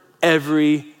over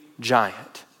every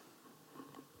giant.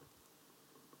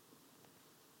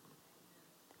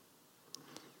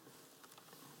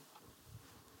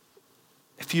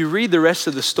 If you read the rest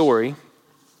of the story,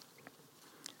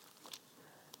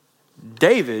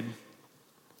 David,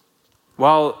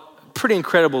 while a pretty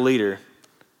incredible leader,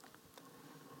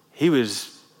 he was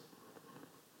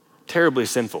terribly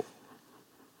sinful.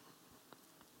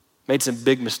 Made some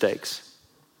big mistakes.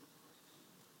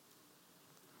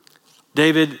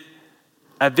 David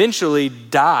eventually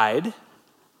died,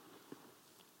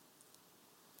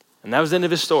 and that was the end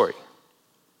of his story.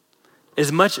 As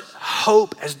much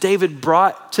hope as David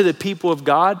brought to the people of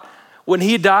God, when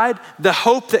he died, the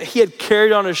hope that he had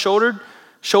carried on his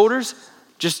shoulders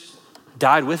just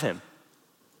died with him.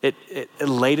 It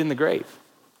laid in the grave.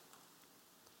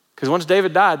 Because once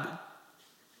David died,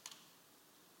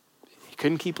 he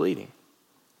couldn't keep leading.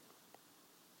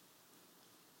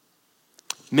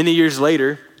 Many years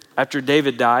later, after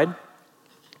David died,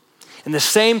 in the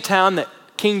same town that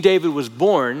King David was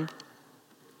born,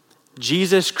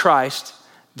 Jesus Christ,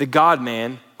 the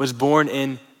God-man, was born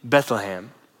in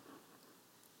Bethlehem.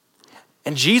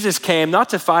 And Jesus came not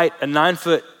to fight a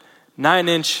 9-foot,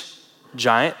 9-inch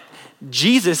giant.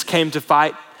 Jesus came to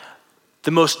fight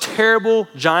the most terrible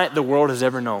giant the world has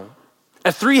ever known. A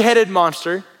 3-headed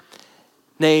monster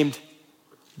named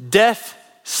Death,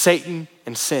 Satan,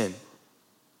 and Sin.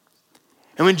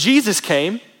 And when Jesus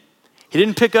came, he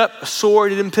didn't pick up a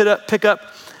sword, he didn't pick up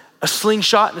a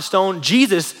slingshot and a stone.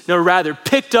 Jesus, no, rather,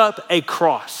 picked up a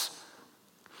cross.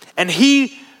 And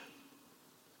he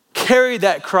carried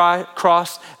that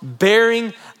cross,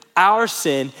 bearing our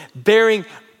sin, bearing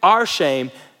our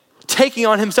shame, taking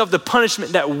on himself the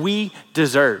punishment that we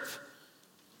deserve.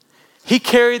 He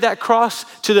carried that cross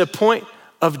to the point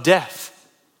of death.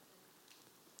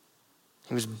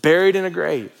 He was buried in a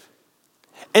grave.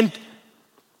 And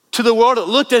to the world, it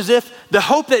looked as if the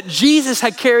hope that Jesus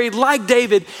had carried, like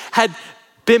David, had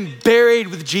been buried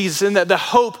with Jesus and that the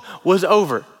hope was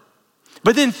over.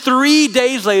 But then 3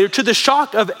 days later, to the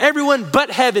shock of everyone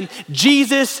but heaven,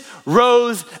 Jesus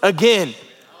rose again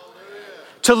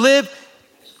to live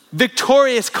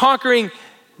victorious, conquering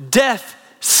death,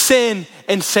 sin,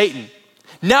 and Satan.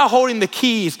 Now holding the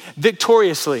keys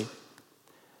victoriously.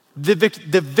 The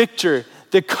victor,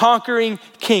 the conquering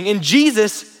king. And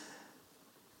Jesus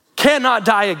cannot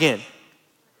die again.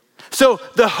 So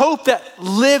the hope that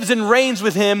lives and reigns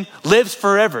with him lives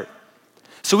forever.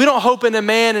 So we don't hope in a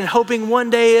man and hoping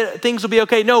one day things will be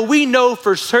okay. No, we know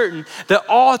for certain that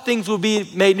all things will be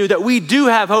made new, that we do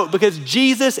have hope because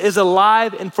Jesus is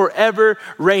alive and forever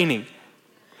reigning.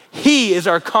 He is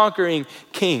our conquering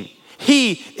king.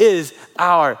 He is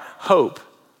our hope.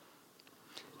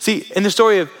 See, in the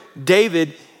story of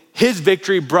David, his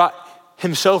victory brought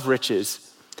himself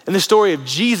riches. In the story of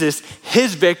Jesus,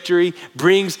 his victory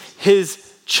brings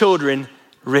his children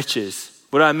riches.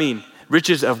 What do I mean?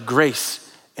 Riches of grace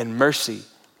and mercy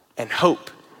and hope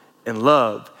and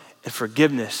love and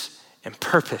forgiveness and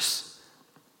purpose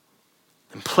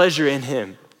and pleasure in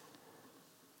him.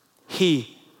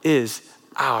 He is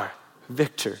our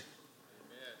victor.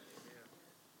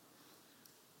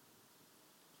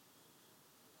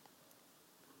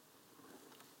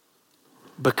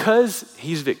 Because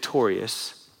he's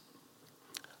victorious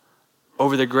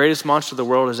over the greatest monster the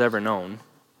world has ever known,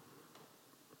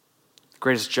 the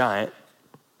greatest giant,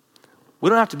 we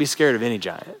don't have to be scared of any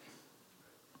giant.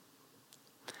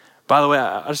 By the way,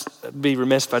 I'll just be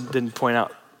remiss if I didn't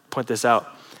point this out.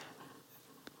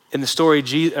 In the story,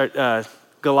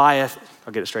 Goliath,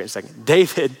 I'll get it straight in a second.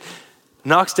 David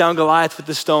knocks down Goliath with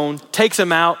the stone, takes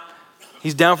him out,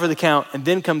 he's down for the count, and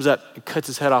then comes up and cuts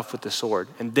his head off with the sword,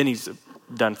 and then he's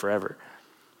done forever.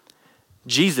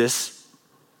 Jesus,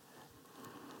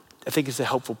 I think it's a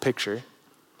helpful picture.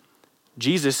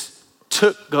 Jesus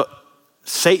took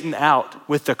Satan out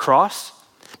with the cross,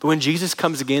 but when Jesus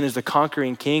comes again as the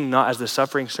conquering king, not as the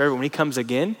suffering servant, when he comes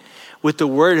again, with the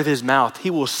word of his mouth, he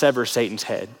will sever Satan's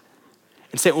head,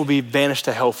 and Satan will be banished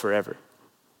to hell forever.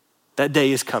 That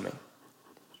day is coming.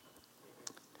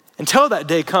 Until that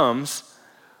day comes,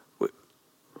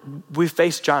 we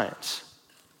face giants.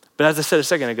 But as I said a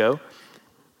second ago,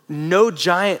 no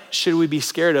giant should we be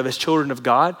scared of as children of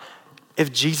God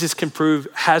if Jesus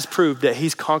has proved that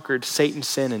he's conquered Satan,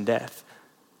 sin, and death.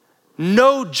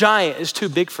 No giant is too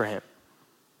big for him.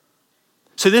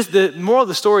 So the moral of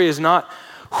the story is not,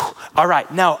 all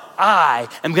right, now I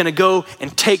am gonna go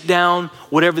and take down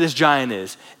whatever this giant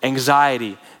is.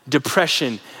 Anxiety,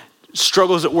 depression,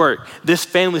 struggles at work, this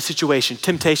family situation,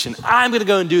 temptation. I'm gonna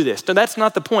go and do this. No, that's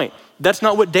not the point. That's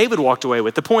not what David walked away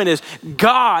with. The point is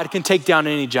God can take down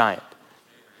any giant.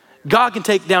 God can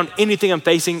take down anything I'm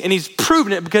facing, and he's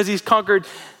proven it because he's conquered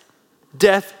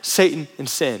death, Satan, and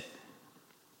sin.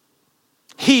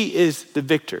 He is the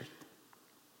victor.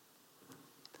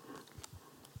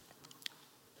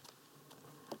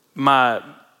 My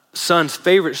son's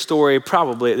favorite story,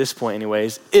 probably at this point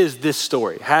anyways, is this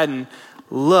story. Haddon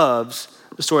loves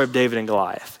the story of David and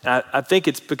Goliath. I think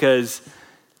it's because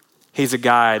he's a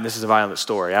guy and this is a violent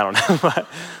story. I don't know, but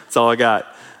that's all I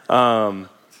got.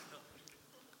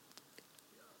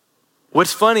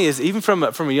 What's funny is even from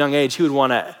a young age, he would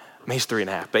want to, he's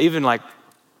 3.5, but even like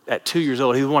at 2 years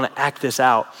old, he would want to act this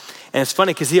out. And it's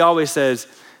funny because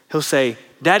he'll say,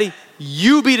 Daddy,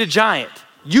 you beat a giant.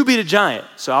 You beat a giant.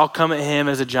 So I'll come at him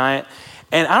as a giant.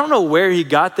 And I don't know where he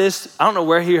got this. I don't know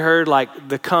where he heard like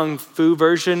the Kung Fu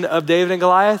version of David and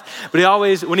Goliath, but he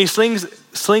always, when he slings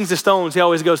the stones, he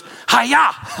always goes,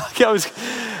 hi-ya!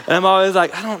 And I'm always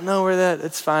like, I don't know where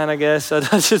it's fine, I guess. I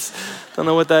just don't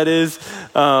know what that is.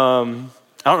 I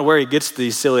don't know where he gets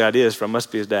these silly ideas from.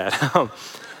 Must be his dad.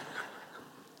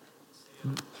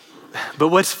 But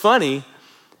what's funny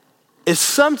is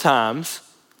sometimes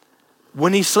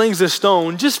when he slings a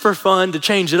stone, just for fun to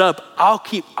change it up, I'll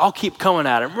keep coming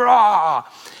at him. Rah!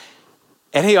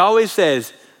 And he always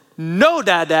says, no,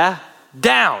 Dada,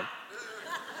 down.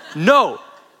 No,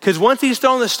 because once he's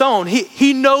thrown the stone,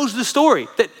 he knows the story.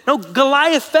 That no,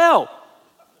 Goliath fell.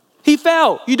 He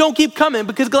fell. You don't keep coming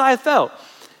because Goliath fell.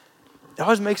 It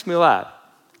always makes me laugh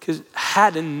because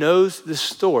Haddon knows the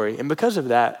story. And because of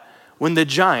that, when the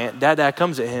giant, Dada,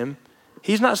 comes at him,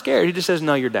 he's not scared. He just says,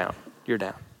 no, you're down. You're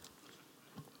down.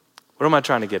 What am I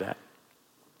trying to get at?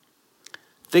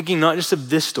 Thinking not just of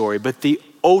this story, but the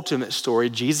ultimate story,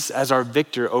 Jesus as our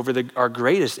victor over our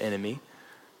greatest enemy.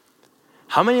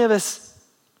 How many of us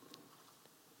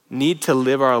need to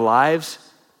live our lives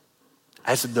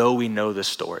as though we know the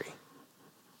story?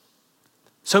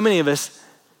 So many of us,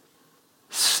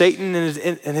 Satan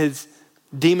and his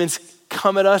demons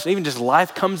come at us, and even just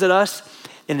life comes at us,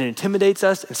 and it intimidates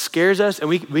us and scares us, and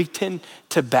we tend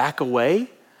to back away.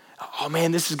 Oh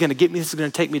man, this is gonna get me, this is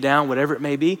gonna take me down, whatever it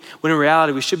may be. When in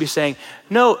reality, we should be saying,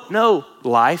 no,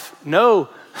 life, no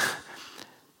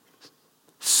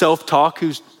self-talk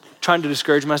who's trying to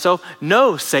discourage myself.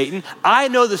 No, Satan, I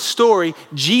know the story,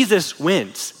 Jesus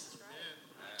wins.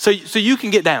 So you can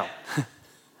get down.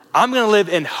 I'm gonna live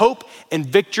in hope and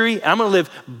victory, and I'm gonna live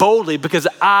boldly because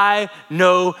I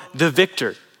know the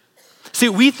victor. See,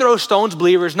 we throw stones,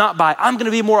 believers, not by, I'm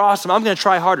gonna be more awesome, I'm gonna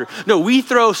try harder. No, we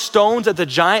throw stones at the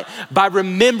giant by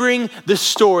remembering the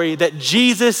story that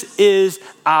Jesus is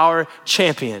our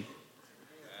champion.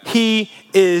 He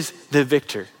is the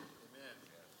victor.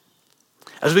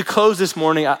 As we close this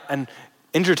morning and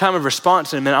enter a time of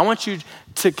response in a minute, I want you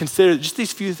to consider just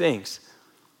these few things.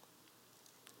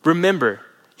 Remember,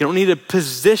 you don't need a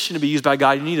position to be used by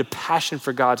God, you need a passion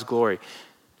for God's glory.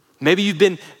 Maybe you've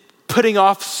been putting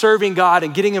off serving God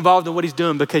and getting involved in what he's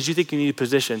doing because you think you need a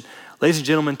position. Ladies and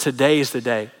gentlemen, today is the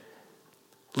day.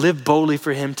 Live boldly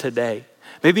for him today.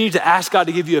 Maybe you need to ask God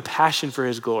to give you a passion for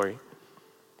his glory.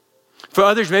 For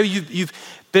others, maybe you've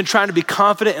been trying to be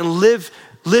confident and live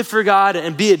for God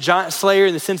and be a giant slayer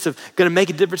in the sense of gonna make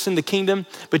a difference in the kingdom,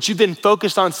 but you've been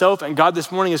focused on self, and God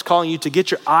this morning is calling you to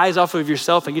get your eyes off of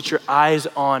yourself and get your eyes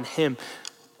on him,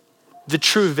 the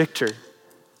true victor.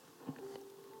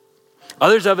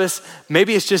 Others of us,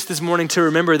 maybe it's just this morning to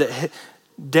remember that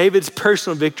David's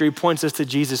personal victory points us to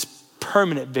Jesus'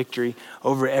 permanent victory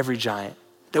over every giant,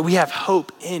 that we have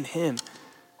hope in him,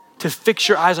 to fix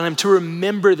your eyes on him, to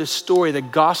remember the story, the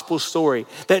gospel story,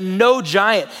 that no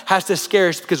giant has to scare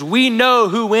us because we know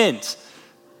who wins.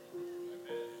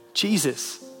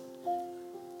 Jesus.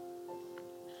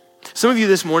 Some of you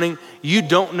this morning, you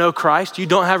don't know Christ, you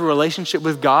don't have a relationship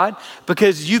with God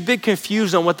because you've been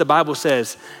confused on what the Bible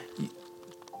says.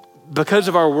 Because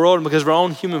of our world and because of our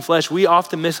own human flesh, we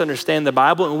often misunderstand the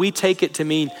Bible and we take it to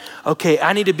mean, okay,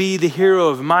 I need to be the hero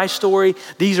of my story.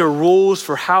 These are rules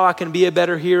for how I can be a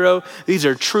better hero. These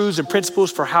are truths and principles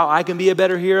for how I can be a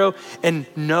better hero. And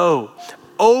no,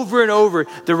 over and over,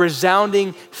 the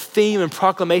resounding theme and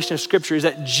proclamation of Scripture is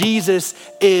that Jesus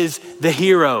is the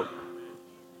hero.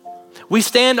 We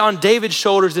stand on David's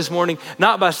shoulders this morning,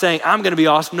 not by saying, I'm gonna be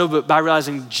awesome, no, but by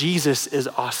realizing Jesus is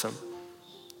awesome.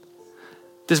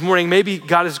 This morning, maybe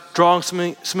God is drawing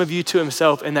some of you to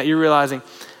himself and that you're realizing,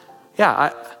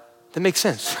 that makes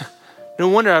sense. No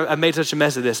wonder I've made such a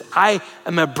mess of this. I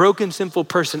am a broken, sinful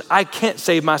person. I can't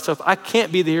save myself. I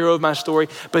can't be the hero of my story.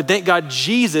 But thank God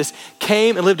Jesus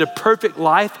came and lived a perfect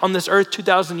life on this earth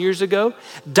 2,000 years ago,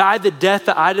 died the death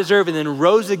that I deserve, and then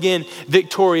rose again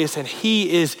victorious, and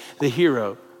he is the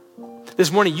hero.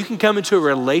 This morning, you can come into a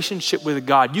relationship with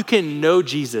God. You can know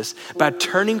Jesus by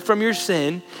turning from your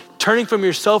sin, turning from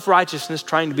your self-righteousness,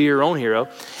 trying to be your own hero,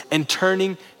 and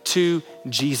turning to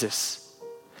Jesus,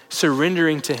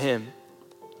 surrendering to him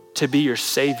to be your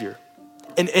Savior.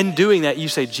 And in doing that, you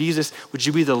say, Jesus, would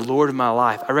you be the Lord of my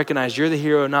life? I recognize you're the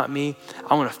hero, not me.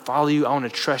 I want to follow you. I want to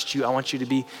trust you. I want you to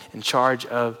be in charge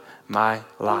of my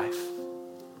life.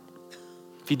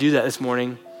 If you do that this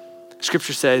morning,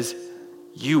 Scripture says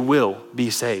you will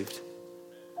be saved.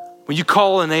 When you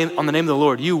call on the name of the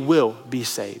Lord, you will be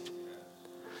saved.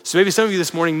 So maybe some of you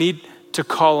this morning need to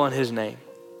call on his name.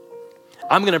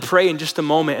 I'm gonna pray in just a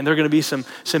moment, and there are gonna be some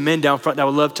men down front that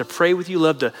would love to pray with you,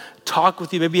 love to talk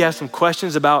with you. Maybe you have some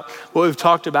questions about what we've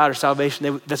talked about or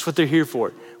salvation. That's what they're here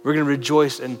for. We're gonna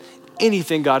rejoice in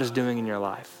anything God is doing in your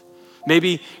life.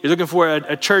 Maybe you're looking for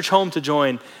a church home to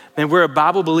join, and we're a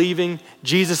Bible-believing,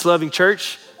 Jesus-loving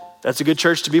church. That's a good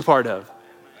church to be part of.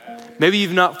 Maybe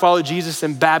you've not followed Jesus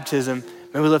in baptism.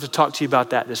 Maybe we'd love to talk to you about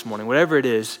that this morning. Whatever it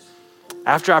is,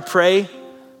 after I pray,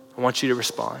 I want you to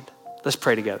respond. Let's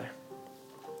pray together.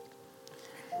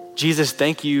 Jesus,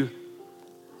 thank you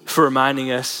for reminding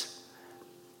us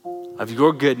of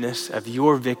your goodness, of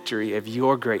your victory, of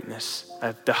your greatness,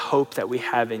 of the hope that we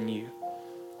have in you.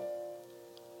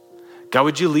 God,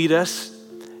 would you lead us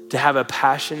to have a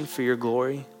passion for your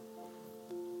glory?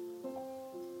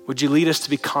 Would you lead us to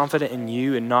be confident in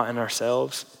you and not in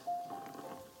ourselves?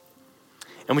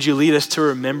 And would you lead us to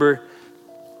remember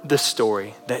the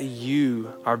story that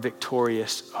you are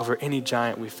victorious over any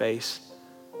giant we face?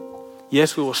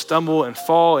 Yes, we will stumble and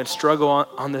fall and struggle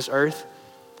on this earth,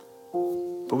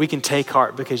 but we can take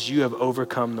heart because you have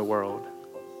overcome the world.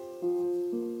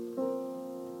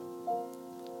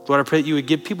 Lord, I pray that you would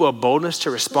give people a boldness to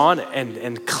respond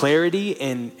and clarity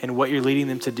in what you're leading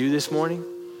them to do this morning.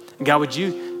 And God, would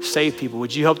you save people?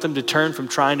 Would you help them to turn from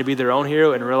trying to be their own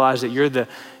hero and realize that you're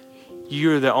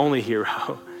the only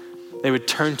hero? They would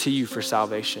turn to you for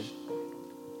salvation.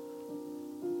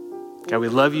 God, we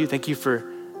love you. Thank you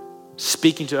for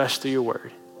speaking to us through your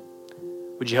word.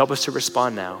 Would you help us to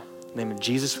respond now? In the name of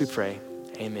Jesus we pray,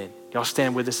 amen. Y'all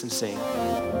stand with us and sing.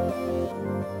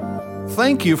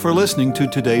 Thank you for listening to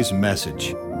today's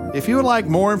message. If you would like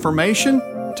more information,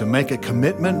 to make a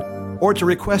commitment, or to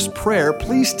request prayer,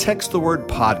 please text the word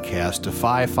podcast to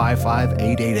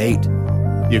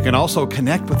 555-888. You can also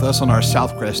connect with us on our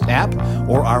Southcrest app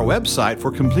or our website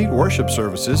for complete worship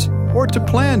services, or to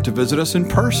plan to visit us in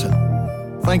person.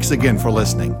 Thanks again for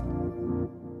listening.